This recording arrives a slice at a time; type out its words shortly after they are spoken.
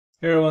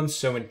Hey everyone,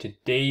 so in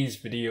today's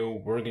video,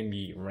 we're going to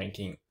be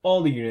ranking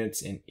all the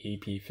units in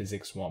AP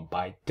Physics 1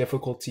 by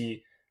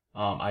difficulty.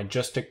 I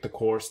just took the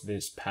course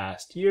this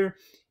past year,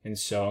 and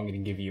so I'm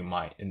going to give you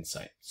my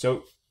insight.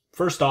 So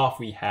first off,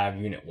 we have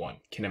Unit 1,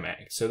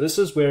 Kinematics. So this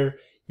is where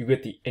you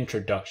get the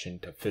introduction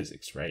to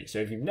physics, right? So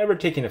if you've never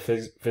taken a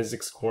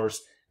physics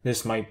course,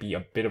 this might be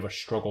a bit of a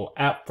struggle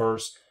at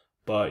first,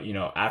 but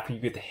after you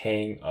get the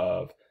hang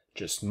of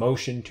just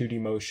motion, 2D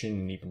motion,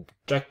 and even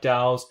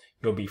projectiles,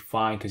 you'll be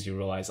fine because you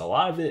realize a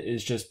lot of it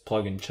is just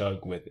plug and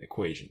chug with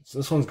equations. So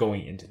this one's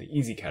going into the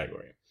easy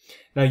category.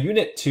 Now,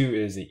 Unit 2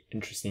 is an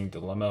interesting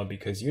dilemma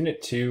because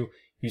Unit 2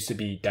 used to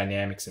be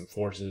dynamics and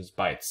forces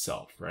by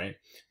itself, right?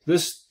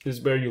 This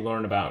is where you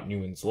learn about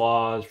Newton's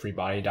laws, free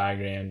body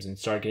diagrams, and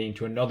start getting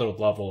to another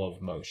level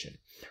of motion.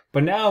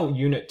 But now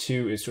Unit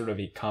 2 is sort of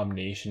a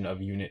combination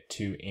of Unit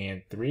 2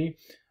 and 3.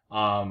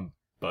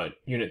 But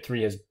Unit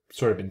 3 has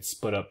sort of been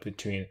split up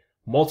between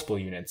multiple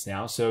units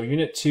now. So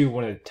Unit 2,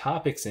 one of the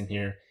topics in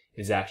here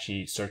is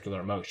actually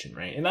circular motion,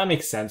 right? And that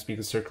makes sense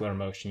because circular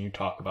motion, you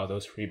talk about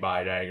those free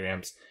body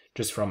diagrams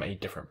just from a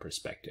different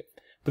perspective.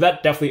 But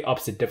that definitely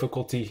ups the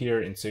difficulty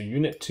here, and so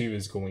Unit 2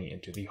 is going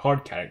into the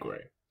hard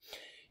category.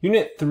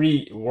 Unit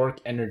 3, work,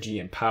 energy,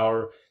 and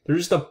power.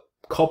 There's just a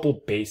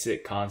couple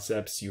basic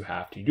concepts you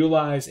have to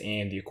utilize,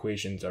 and the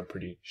equations are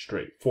pretty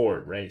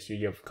straightforward, right? So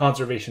you have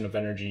conservation of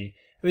energy,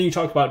 and then you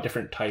talk about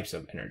different types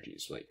of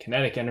energies, like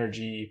kinetic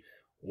energy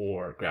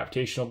or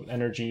gravitational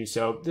energy.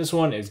 So this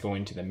one is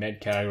going to the mid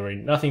category.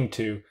 Nothing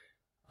to,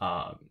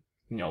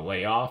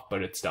 lay off,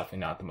 but it's definitely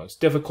not the most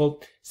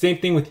difficult. Same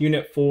thing with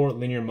Unit 4,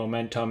 linear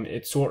momentum.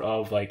 It's sort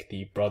of like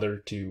the brother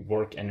to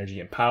work, energy,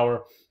 and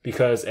power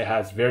because it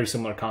has very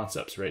similar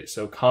concepts, right?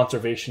 So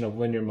conservation of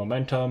linear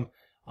momentum,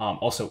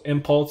 also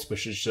impulse,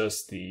 which is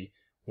just the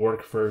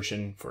work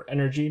version for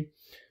energy.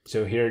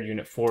 So here,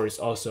 Unit 4 is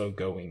also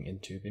going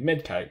into the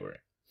mid category.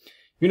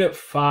 Unit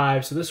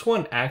 5, so this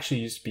one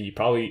actually used to be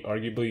probably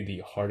arguably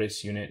the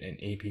hardest unit in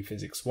AP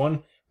Physics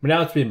 1, but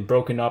now it's been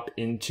broken up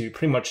into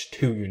pretty much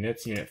 2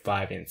 units, Unit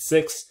 5 and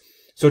 6.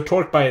 So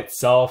torque by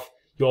itself,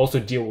 you also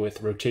deal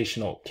with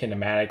rotational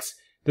kinematics.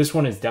 This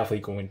one is definitely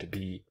going to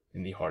be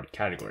in the hard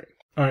category.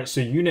 All right, so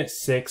Unit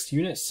 6.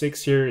 Unit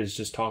 6 here is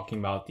just talking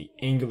about the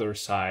angular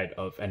side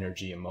of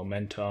energy and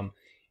momentum.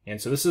 And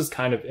so this is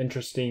kind of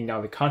interesting.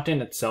 Now, the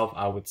content itself,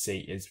 I would say,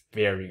 is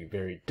very,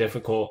 very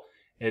difficult.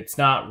 It's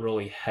not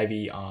really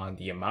heavy on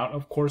the amount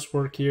of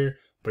coursework here,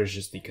 but it's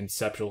just the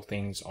conceptual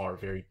things are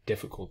very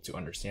difficult to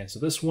understand. So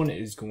this one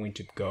is going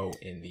to go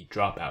in the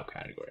dropout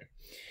category.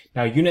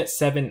 Now, Unit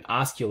 7,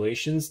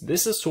 oscillations.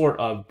 This is sort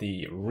of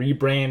the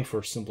rebrand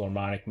for simple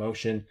harmonic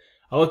motion.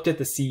 I looked at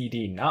the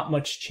CED, not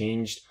much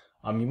changed.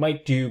 You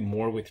might do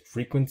more with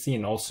frequency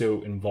and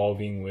also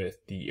involving with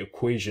the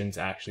equations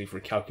actually for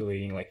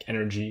calculating like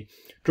energy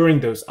during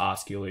those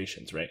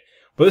oscillations, right?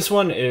 But this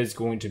one is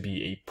going to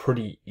be a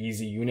pretty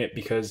easy unit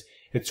because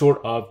it's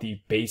sort of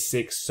the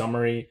basic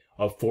summary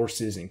of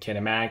forces and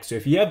kinematics. So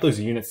if you have those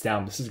units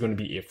down, this is going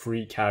to be a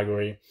free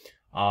category.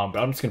 But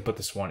I'm just going to put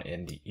this one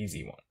in the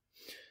easy one.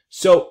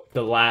 So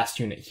the last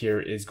unit here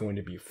is going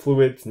to be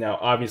fluids. Now,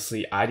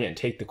 obviously, I didn't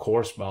take the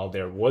course while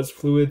there was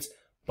fluids,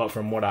 but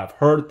from what I've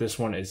heard, this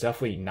one is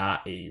definitely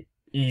not a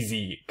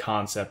easy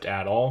concept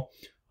at all.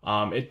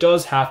 It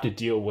does have to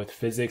deal with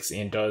physics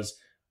and does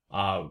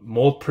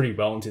mold pretty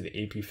well into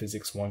the AP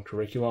Physics 1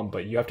 curriculum,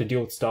 but you have to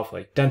deal with stuff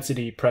like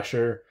density,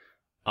 pressure,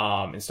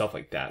 and stuff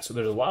like that. So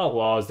there's a lot of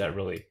laws that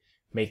really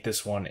make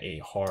this one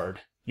a hard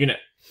unit.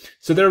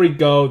 So there we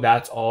go.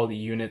 That's all the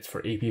units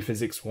for AP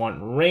Physics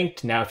 1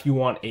 ranked. Now, if you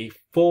want a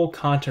full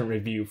content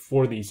review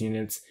for these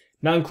units,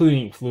 not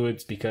including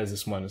fluids because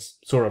this one is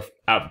sort of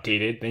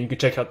outdated, then you can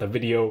check out the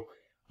video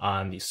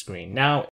on the screen now.